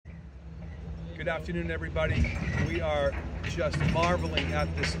Good afternoon, everybody. We are just marveling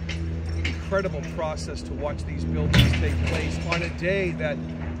at this incredible process to watch these buildings take place on a day that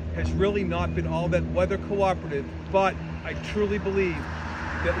has really not been all that weather cooperative, but I truly believe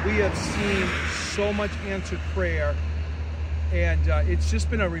that we have seen so much answered prayer, and it's just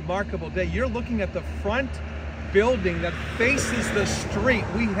been a remarkable day. You're looking at the front building that faces the street.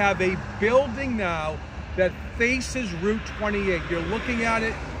 We have a building now that faces Route 28. You're looking at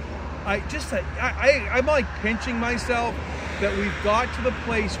it. I'm like pinching myself that we've got to the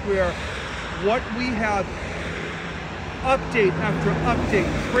place where what we have, update after update,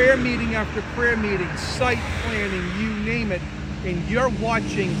 prayer meeting after prayer meeting, site planning, you name it, and you're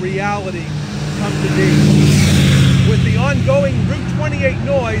watching reality come to be. With the ongoing Route 28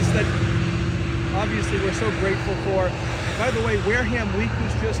 noise that obviously we're so grateful for. By the way, Wareham Week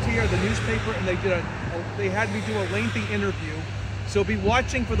was just here, the newspaper, and they had me do a lengthy interview. So be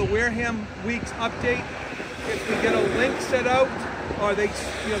watching for the Wareham Week's update. If we get a link set out, or they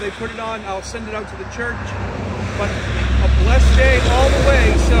put it on, I'll send it out to the church. But a blessed day all the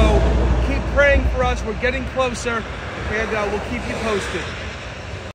way. So keep praying for us. We're getting closer, and we'll keep you posted.